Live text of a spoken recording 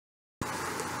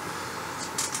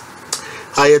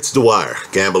Hi, it's Dwyer,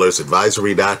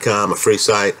 gamblersadvisory.com, a free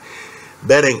site,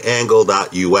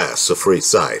 bettingangle.us, a free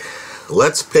site.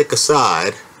 Let's pick a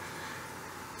side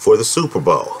for the Super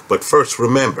Bowl. But first,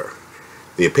 remember,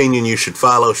 the opinion you should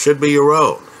follow should be your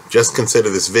own. Just consider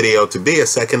this video to be a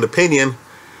second opinion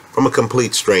from a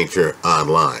complete stranger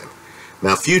online.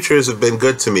 Now, futures have been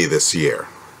good to me this year,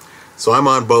 so I'm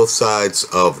on both sides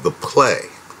of the play.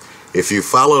 If you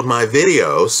followed my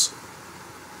videos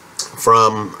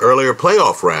from earlier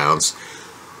playoff rounds,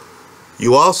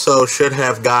 you also should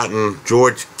have gotten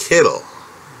George Kittle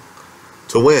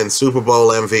to win Super Bowl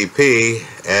MVP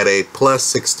at a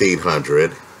plus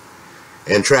 1,600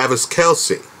 and Travis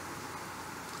Kelce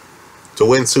to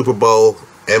win Super Bowl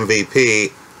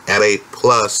MVP at a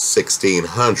plus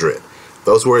 1,600.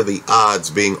 Those were the odds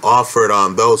being offered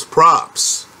on those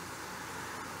props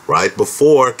right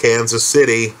before Kansas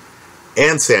City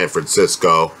and San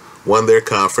Francisco won their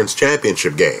conference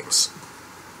championship games.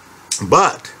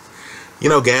 But, you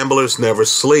know, gamblers never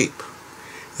sleep.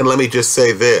 And let me just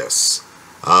say this.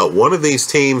 One of these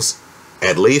teams,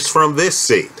 at least from this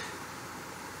seat,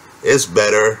 is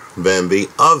better than the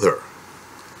other.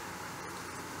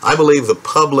 I believe the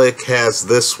public has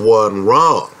this one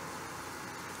wrong,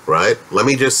 right? Let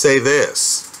me just say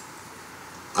this.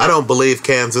 I don't believe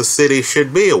Kansas City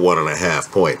should be a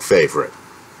 1.5-point favorite.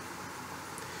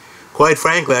 Quite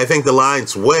frankly, I think the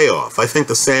line's way off. I think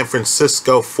the San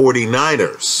Francisco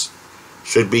 49ers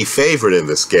should be favored in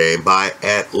this game by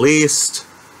at least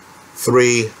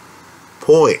 3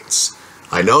 points.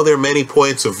 I know there are many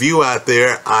points of view out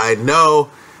there. I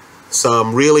know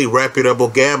some really reputable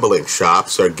gambling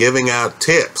shops are giving out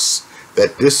tips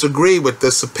that disagree with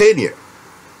this opinion.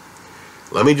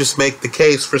 Let me just make the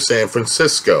case for San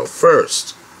Francisco.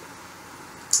 First,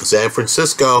 San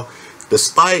Francisco,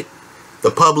 despite the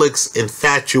public's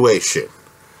infatuation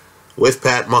with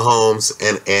Pat Mahomes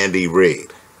and Andy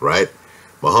Reid, right?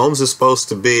 Mahomes is supposed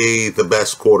to be the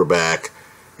best quarterback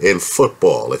in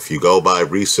football, if you go by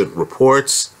recent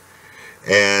reports,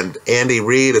 and Andy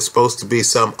Reid is supposed to be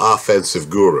some offensive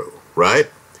guru, right?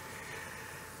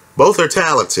 Both are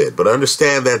talented, but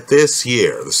understand that this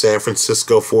year, the San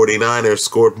Francisco 49ers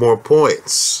scored more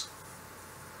points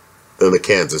than the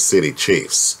Kansas City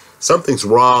Chiefs. Something's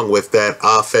wrong with that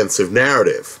offensive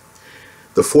narrative.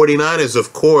 The 49ers,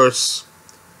 of course,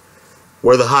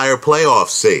 were the higher playoff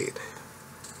seed,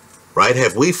 right?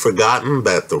 Have we forgotten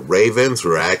that the Ravens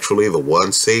were actually the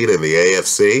 1 seed in the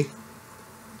AFC?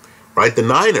 Right? The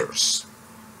Niners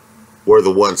were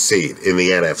the 1 seed in the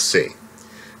NFC.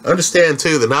 Understand,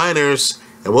 too, the Niners,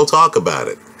 and we'll talk about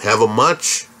it, have a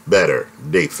much better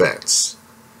defense.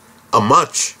 A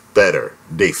much better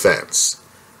defense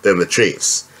than the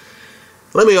Chiefs.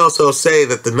 Let me also say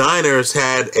that the Niners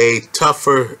had a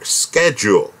tougher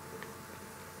schedule,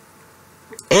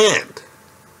 and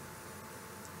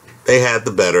they had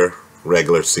the better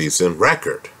regular season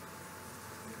record.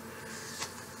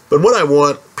 But what I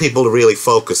want people to really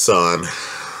focus on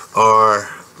are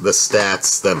the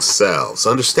stats themselves.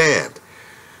 Understand,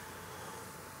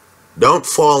 don't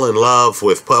fall in love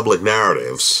with public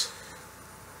narratives,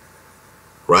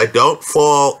 right? Don't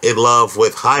fall in love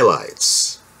with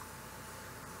highlights.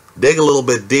 Dig a little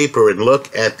bit deeper and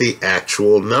look at the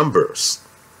actual numbers.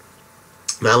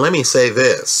 Now, let me say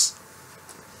this.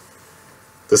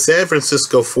 The San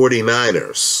Francisco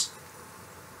 49ers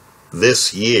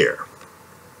this year,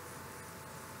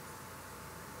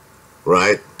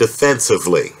 right,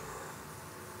 defensively,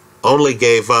 only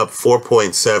gave up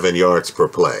 4.7 yards per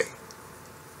play.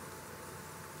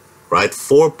 Right,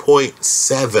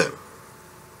 4.7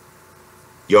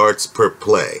 yards per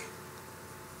play.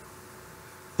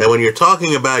 Now, when you're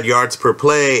talking about yards per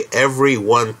play, every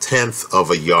 1/10 of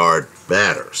a yard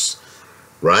matters,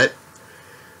 right?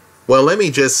 Well, let me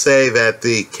just say that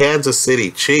the Kansas City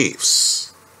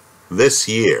Chiefs this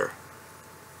year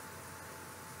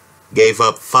gave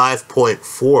up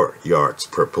 5.4 yards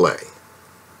per play.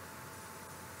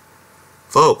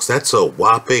 Folks, that's a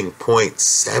whopping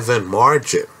 0.7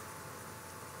 margin.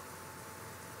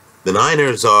 The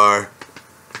Niners are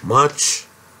much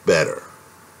better.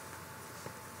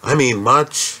 I mean,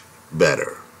 much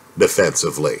better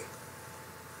defensively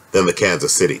than the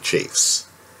Kansas City Chiefs.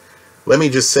 Let me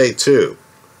just say, too,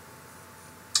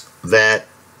 that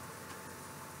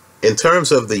in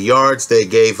terms of the yards they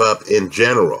gave up in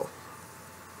general,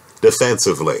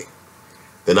 defensively,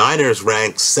 the Niners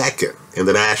ranked 2nd in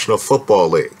the National Football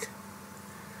League.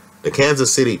 The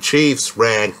Kansas City Chiefs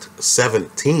ranked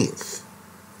 17th.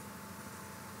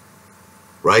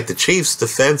 Right? The Chiefs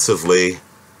defensively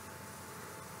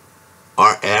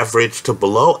are average to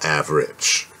below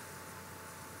average.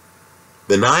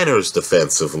 the Niners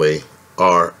defensively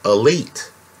are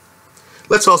elite.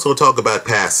 Let's also talk about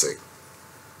passing.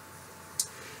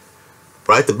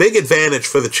 Right, the big advantage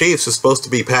for the Chiefs is supposed to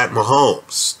be Pat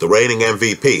Mahomes, the reigning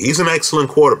MVP. He's an excellent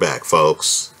quarterback,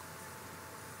 folks.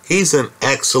 He's an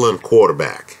excellent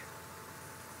quarterback.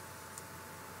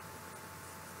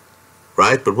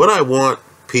 Right, but what I want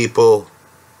people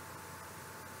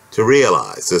to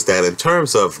realize is that in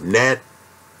terms of net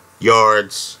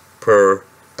yards per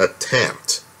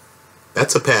attempt,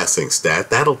 that's a passing stat.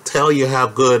 That'll tell you how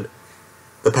good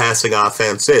the passing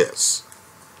offense is.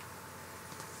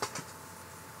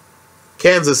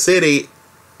 Kansas City,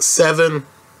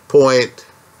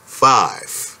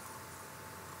 7.5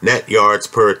 net yards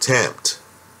per attempt.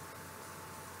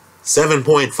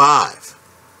 7.5.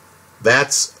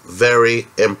 That's very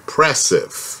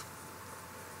impressive.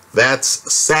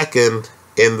 That's second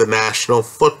in the National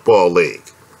Football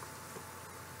League.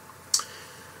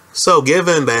 So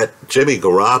given that Jimmy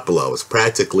Garoppolo is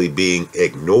practically being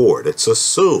ignored, it's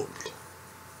assumed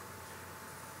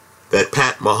that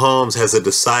Pat Mahomes has a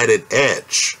decided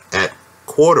edge at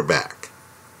quarterback.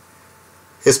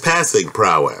 His passing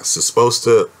prowess is supposed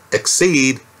to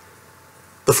exceed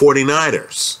the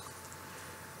 49ers.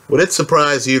 Would it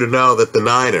surprise you to know that the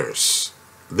Niners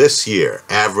this year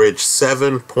averaged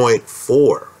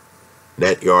 7.4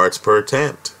 net yards per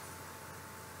attempt?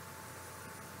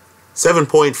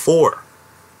 7.4.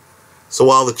 So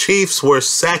while the Chiefs were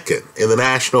second in the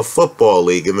National Football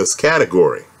League in this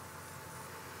category,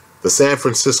 the San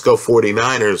Francisco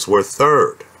 49ers were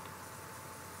third.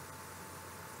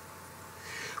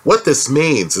 What this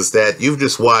means is that you've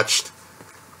just watched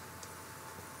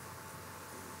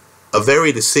a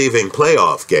very deceiving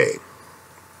playoff game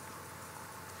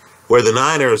where the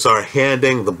Niners are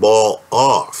handing the ball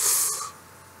off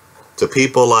to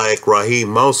people like Raheem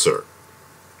Mostert.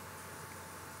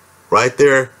 Right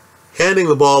there, handing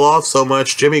the ball off so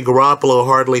much, Jimmy Garoppolo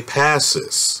hardly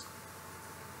passes.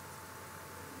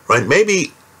 Right?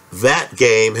 Maybe that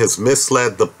game has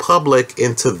misled the public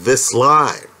into this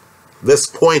line, this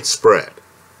point spread.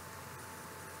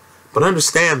 But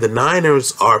understand, the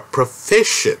Niners are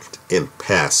proficient in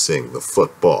passing the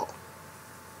football.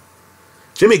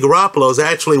 Jimmy Garoppolo is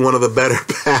actually one of the better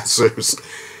passers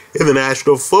in the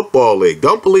National Football League.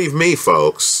 Don't believe me,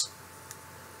 folks.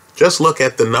 Just look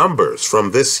at the numbers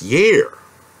from this year.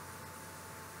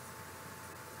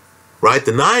 Right?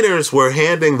 The Niners were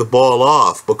handing the ball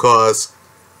off because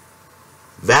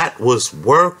that was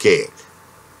working.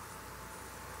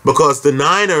 Because the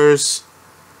Niners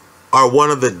are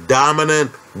one of the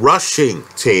dominant rushing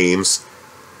teams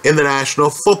in the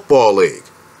National Football League.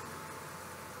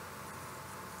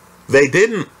 They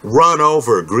didn't run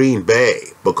over Green Bay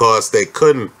because they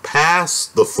couldn't pass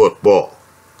the football.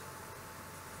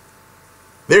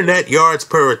 Their net yards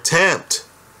per attempt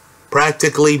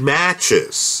practically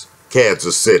matches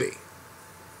Kansas City.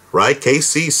 Right?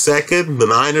 KC's second, the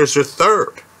Niners are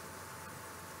third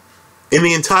in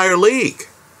the entire league.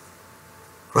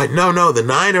 Right? No, the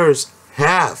Niners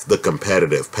have the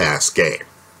competitive pass game.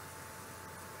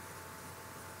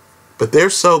 But they're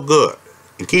so good.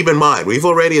 And keep in mind, we've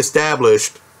already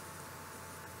established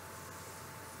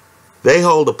they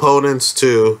hold opponents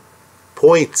to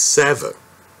 0.7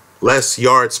 less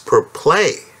yards per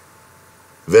play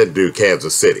than do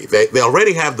Kansas City. They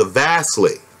already have the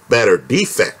vastly better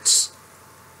defense.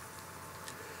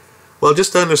 Well,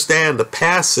 just to understand, the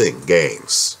passing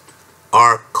games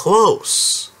are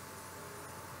close.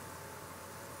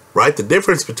 Right? The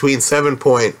difference between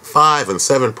 7.5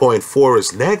 and 7.4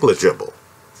 is negligible.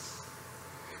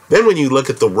 Then when you look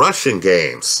at the rushing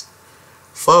games,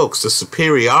 folks, the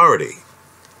superiority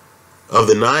of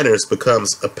the Niners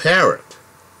becomes apparent.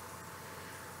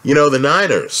 You know, the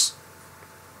Niners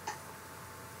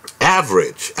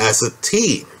average as a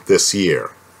team this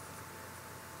year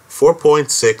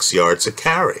 4.6 yards a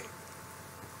carry.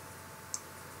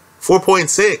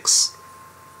 4.6.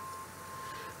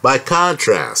 By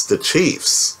contrast, the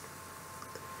Chiefs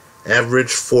average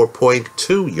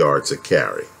 4.2 yards a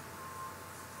carry.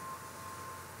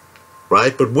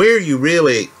 Right? But where you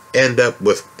really end up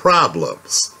with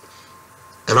problems,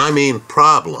 and I mean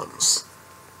problems,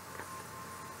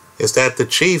 is that the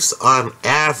Chiefs on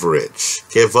average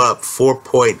give up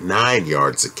 4.9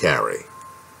 yards a carry.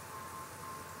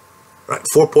 Right?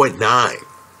 4.9.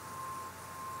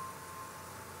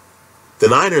 The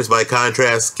Niners, by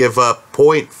contrast, give up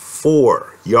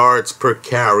 0.4 yards per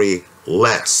carry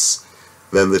less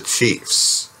than the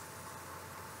Chiefs.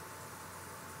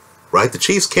 Right? The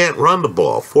Chiefs can't run the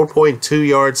ball. 4.2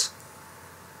 yards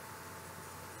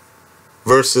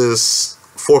versus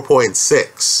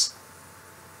 4.6.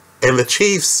 And the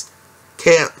Chiefs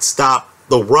can't stop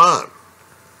the run.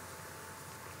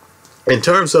 In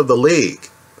terms of the league,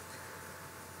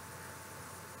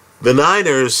 the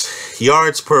Niners'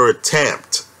 yards per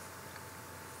attempt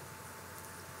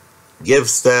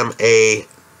gives them a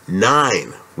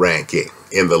 9 ranking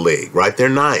in the league, right? They're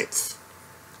 9th.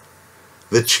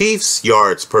 The Chiefs'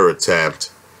 yards per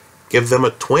attempt give them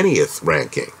a 20th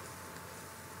ranking.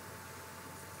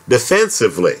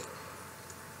 Defensively,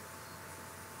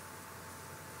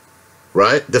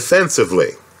 right?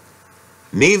 Defensively,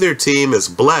 neither team is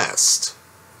blessed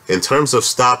in terms of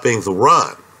stopping the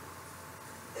run.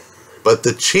 But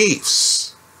the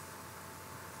Chiefs'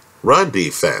 run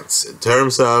defense, in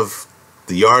terms of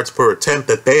the yards per attempt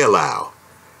that they allow,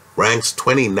 ranks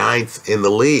 29th in the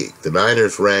league. The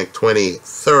Niners rank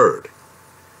 23rd.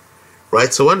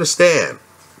 Right? So understand,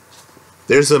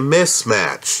 there's a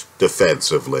mismatch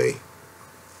defensively.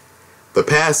 The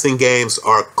passing games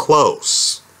are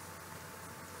close.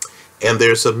 And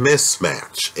there's a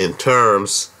mismatch in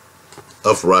terms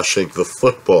of rushing the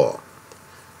football.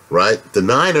 Right? The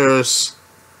Niners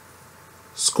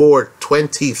scored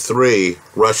 23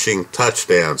 rushing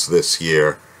touchdowns this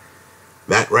year.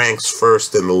 That ranks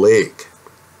first in the league.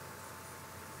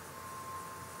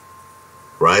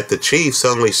 Right? The Chiefs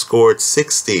only scored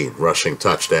 16 rushing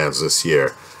touchdowns this year,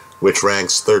 which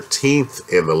ranks 13th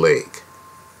in the league.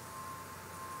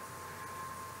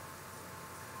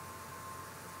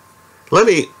 Let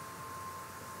me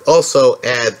also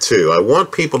add too, I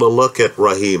want people to look at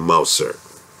Raheem Mostert.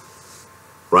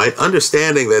 Right?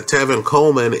 Understanding that Tevin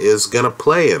Coleman is going to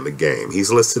play in the game.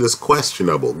 He's listed as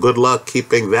questionable. Good luck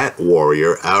keeping that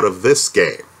warrior out of this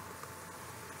game.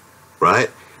 Right?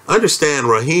 Understand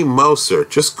Raheem Mostert,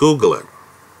 just Google him.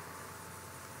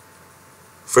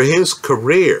 For his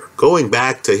career, going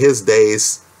back to his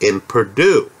days in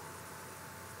Purdue,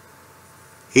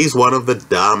 he's one of the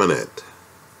dominant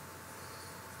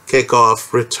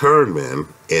kickoff return men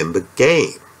in the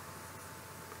game.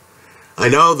 I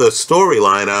know the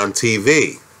storyline on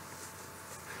TV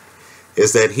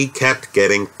is that he kept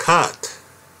getting cut.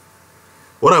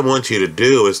 What I want you to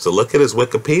do is to look at his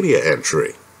Wikipedia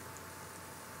entry.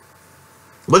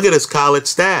 Look at his college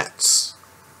stats.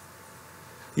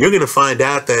 You're going to find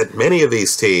out that many of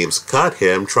these teams cut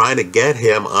him trying to get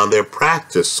him on their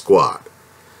practice squad.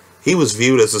 He was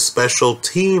viewed as a special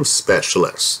team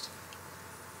specialist.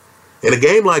 In a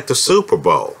game like the Super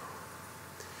Bowl,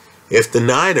 if the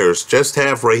Niners just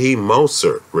have Raheem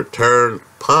Mostert return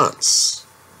punts,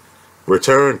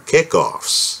 return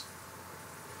kickoffs,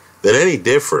 then any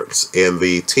difference in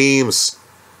the team's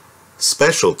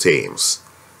special teams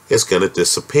is going to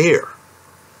disappear.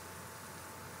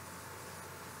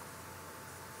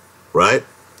 Right?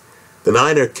 The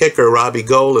Niner kicker, Robbie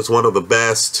Gould, is one of the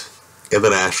best in the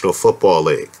National Football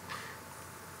League.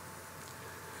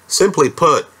 Simply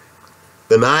put,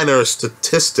 the Niners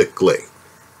statistically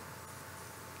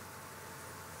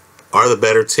are the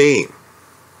better team.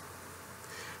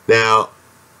 Now,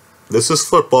 this is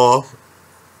football.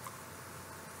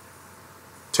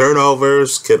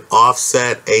 Turnovers can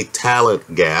offset a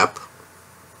talent gap.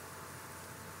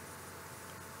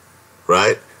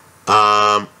 Right?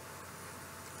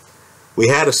 We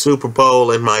had a Super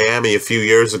Bowl in Miami a few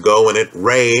years ago and it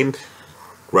rained.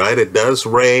 Right? It does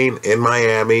rain in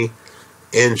Miami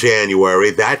in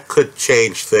January. That could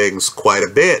change things quite a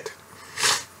bit.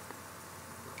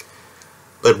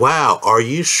 But wow, are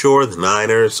you sure the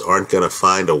Niners aren't going to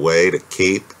find a way to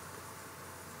keep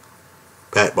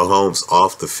Pat Mahomes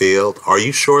off the field? Are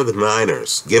you sure the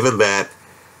Niners, given that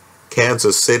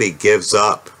Kansas City gives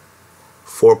up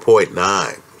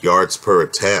 4.9 yards per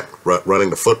attempt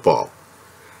running the football,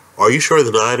 are you sure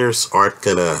the Niners aren't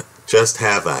going to just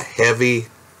have a heavy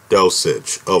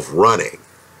dosage of running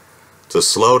to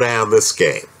slow down this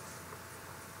game,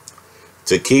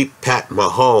 to keep Pat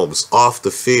Mahomes off the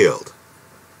field?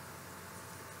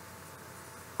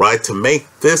 Right, to make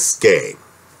this game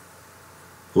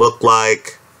look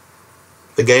like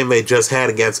the game they just had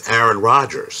against Aaron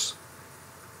Rodgers.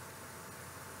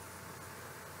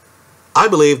 I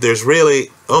believe there's really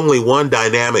only one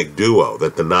dynamic duo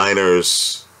that the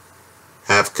Niners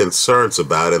have concerns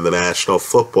about in the National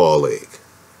Football League.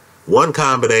 One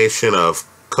combination of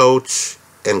coach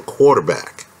and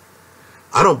quarterback.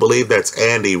 I don't believe that's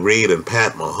Andy Reid and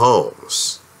Pat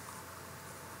Mahomes.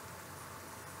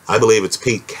 I believe it's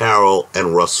Pete Carroll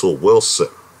and Russell Wilson.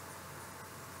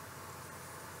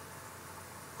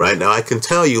 Right now, I can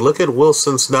tell you, look at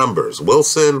Wilson's numbers.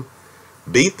 Wilson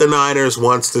beat the Niners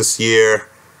once this year,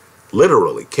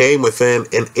 literally came within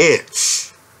an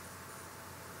inch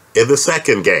in the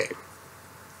second game.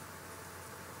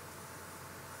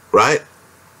 right?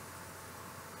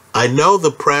 I know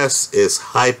the press is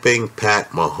hyping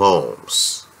Pat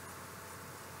Mahomes.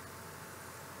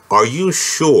 Are you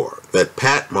sure that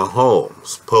Pat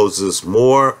Mahomes poses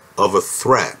more of a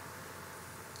threat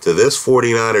to this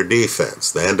 49er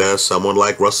defense than does someone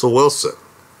like Russell Wilson?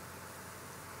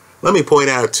 Let me point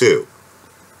out, too,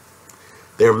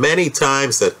 there are many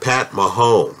times that Pat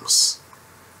Mahomes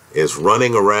is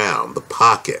running around the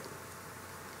pocket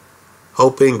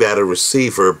hoping that a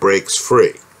receiver breaks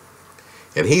free.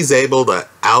 And he's able to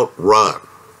outrun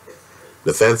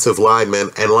defensive linemen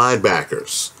and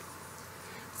linebackers.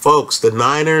 Folks, the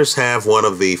Niners have one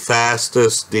of the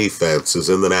fastest defenses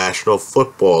in the National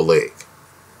Football League.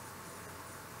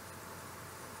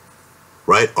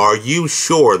 Right? Are you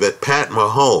sure that Pat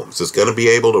Mahomes is going to be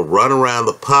able to run around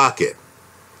the pocket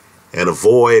and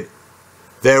avoid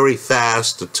very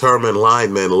fast, determined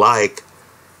linemen like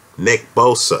Nick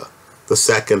Bosa, the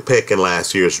second pick in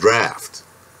last year's draft?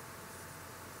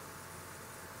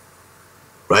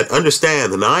 Right?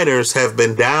 Understand, the Niners have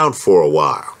been down for a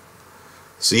while.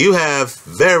 So you have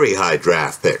very high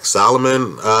draft picks.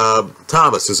 Solomon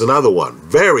Thomas is another one.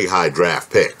 Very high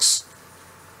draft picks.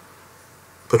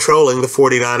 Patrolling the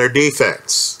 49er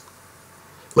defense.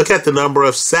 Look at the number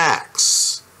of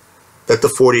sacks that the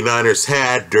 49ers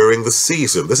had during the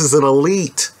season. This is an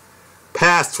elite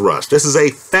pass rush. This is a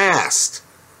fast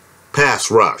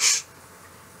pass rush.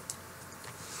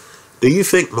 Do you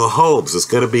think Mahomes is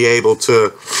going to be able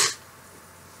to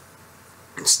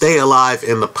stay alive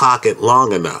in the pocket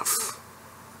long enough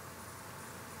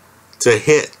to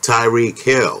hit Tyreek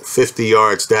Hill 50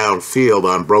 yards downfield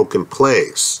on broken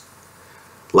plays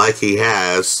like he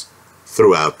has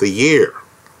throughout the year?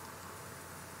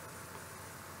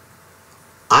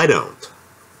 I don't.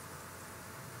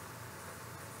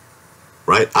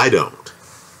 Right? I don't.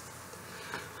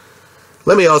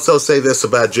 Let me also say this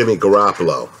about Jimmy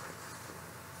Garoppolo.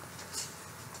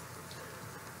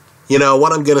 You know,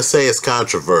 what I'm going to say is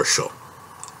controversial.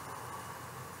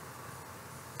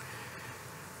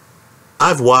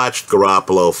 I've watched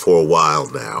Garoppolo for a while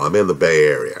now. I'm in the Bay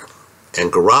Area.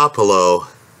 And Garoppolo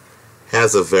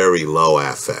has a very low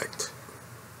affect.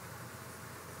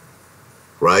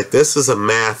 Right? This is a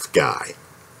math guy.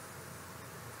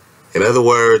 In other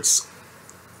words,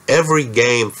 every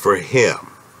game for him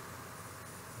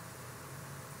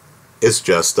is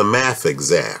just a math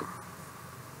exam.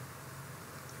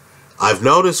 I've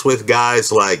noticed with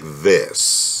guys like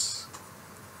this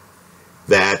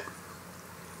that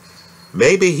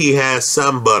maybe he has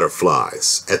some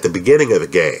butterflies at the beginning of the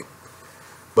game,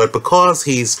 but because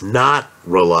he's not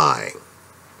relying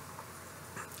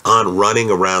on running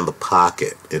around the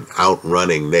pocket and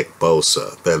outrunning Nick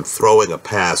Bosa, then throwing a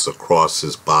pass across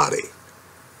his body,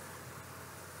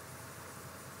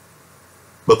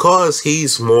 because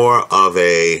he's more of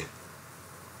a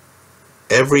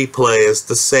every play is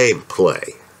the same play,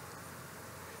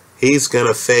 he's going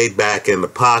to fade back in the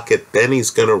pocket, then he's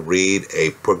going to read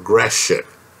a progression.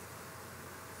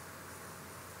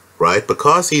 Right?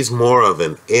 Because he's more of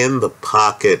an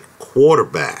in-the-pocket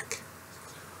quarterback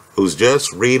who's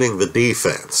just reading the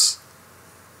defense.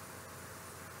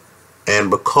 And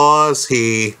because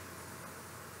he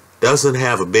doesn't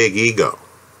have a big ego,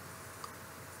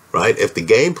 right? If the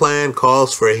game plan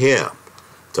calls for him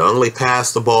to only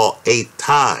pass the ball 8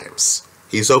 times,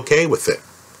 he's okay with it.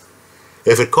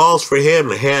 If it calls for him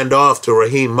to hand off to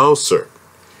Raheem Mostert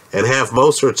and have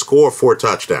Mostert score 4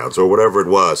 touchdowns or whatever it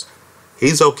was,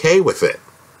 he's okay with it.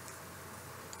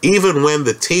 Even when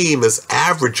the team is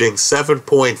averaging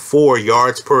 7.4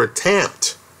 yards per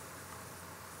attempt.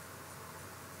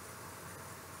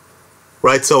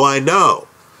 Right, so I know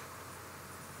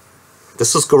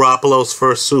this is Garoppolo's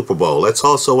first Super Bowl. Let's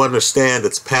also understand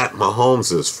it's Pat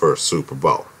Mahomes' first Super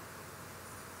Bowl.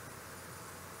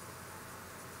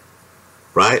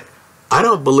 Right? I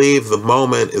don't believe the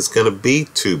moment is going to be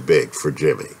too big for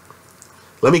Jimmy.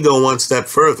 Let me go one step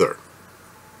further.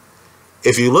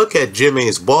 If you look at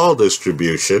Jimmy's ball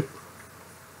distribution,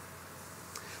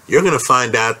 you're going to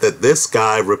find out that this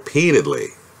guy repeatedly,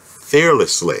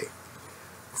 fearlessly,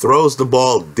 throws the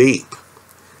ball deep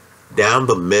down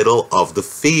the middle of the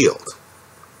field.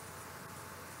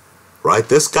 Right?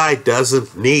 This guy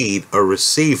doesn't need a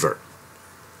receiver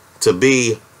to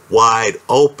be wide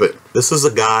open. This is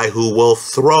a guy who will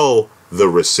throw the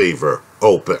receiver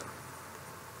open.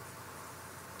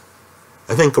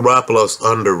 I think Garoppolo's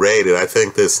underrated. I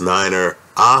think this Niner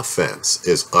offense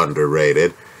is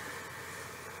underrated.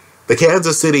 The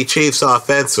Kansas City Chiefs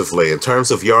offensively, in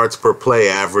terms of yards per play,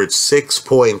 average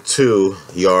 6.2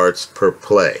 yards per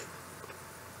play.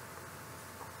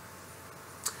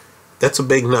 That's a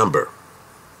big number.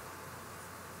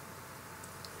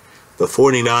 The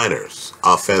 49ers,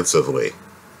 offensively,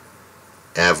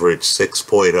 average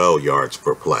 6.0 yards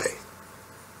per play.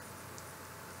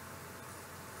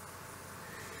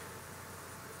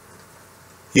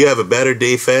 You have a better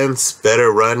defense,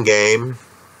 better run game,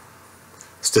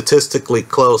 statistically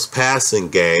close passing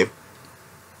game,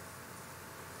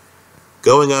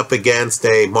 going up against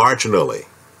a marginally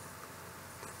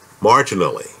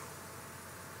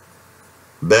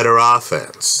better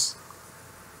offense.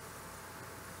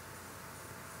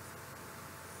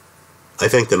 I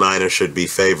think the Niners should be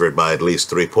favored by at least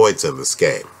 3 points in this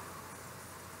game.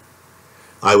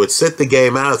 I would sit the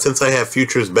game out. Since I have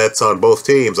futures bets on both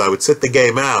teams, I would sit the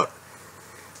game out,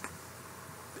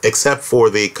 except for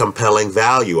the compelling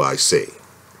value I see.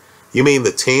 You mean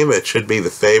the team that should be the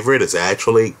favorite is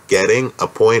actually getting a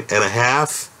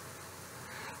 1.5?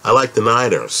 I like the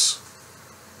Niners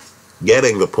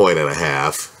getting the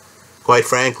 1.5. Quite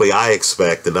frankly, I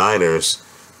expect the Niners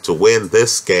to win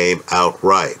this game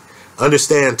outright.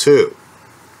 Understand, too,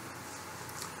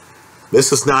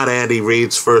 this is not Andy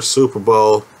Reid's first Super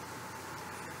Bowl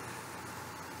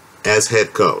as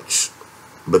head coach.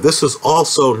 But this is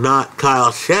also not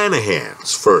Kyle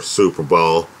Shanahan's first Super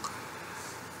Bowl.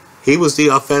 He was the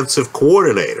offensive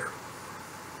coordinator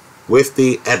with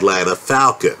the Atlanta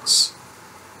Falcons.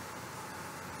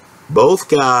 Both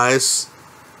guys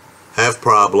have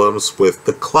problems with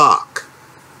the clock.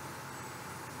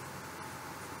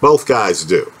 Both guys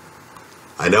do.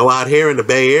 I know out here in the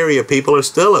Bay Area, people are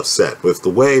still upset with the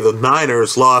way the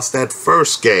Niners lost that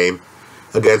first game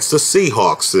against the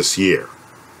Seahawks this year.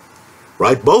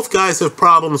 Right? Both guys have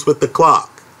problems with the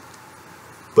clock.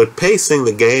 But pacing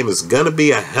the game is going to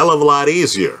be a hell of a lot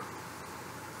easier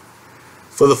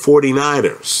for the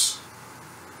 49ers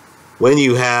when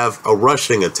you have a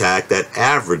rushing attack that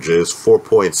averages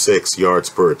 4.6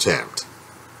 yards per attempt.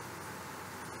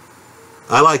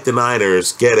 I like the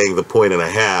Niners getting the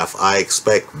 1.5. I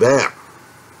expect them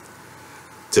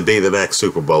to be the next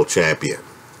Super Bowl champion.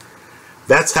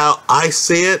 That's how I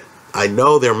see it. I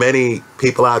know there are many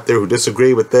people out there who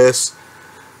disagree with this.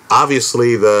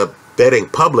 Obviously, the betting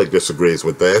public disagrees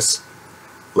with this.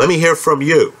 Let me hear from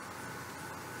you.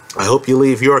 I hope you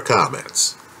leave your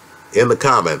comments in the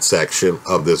comment section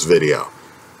of this video.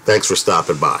 Thanks for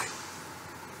stopping by.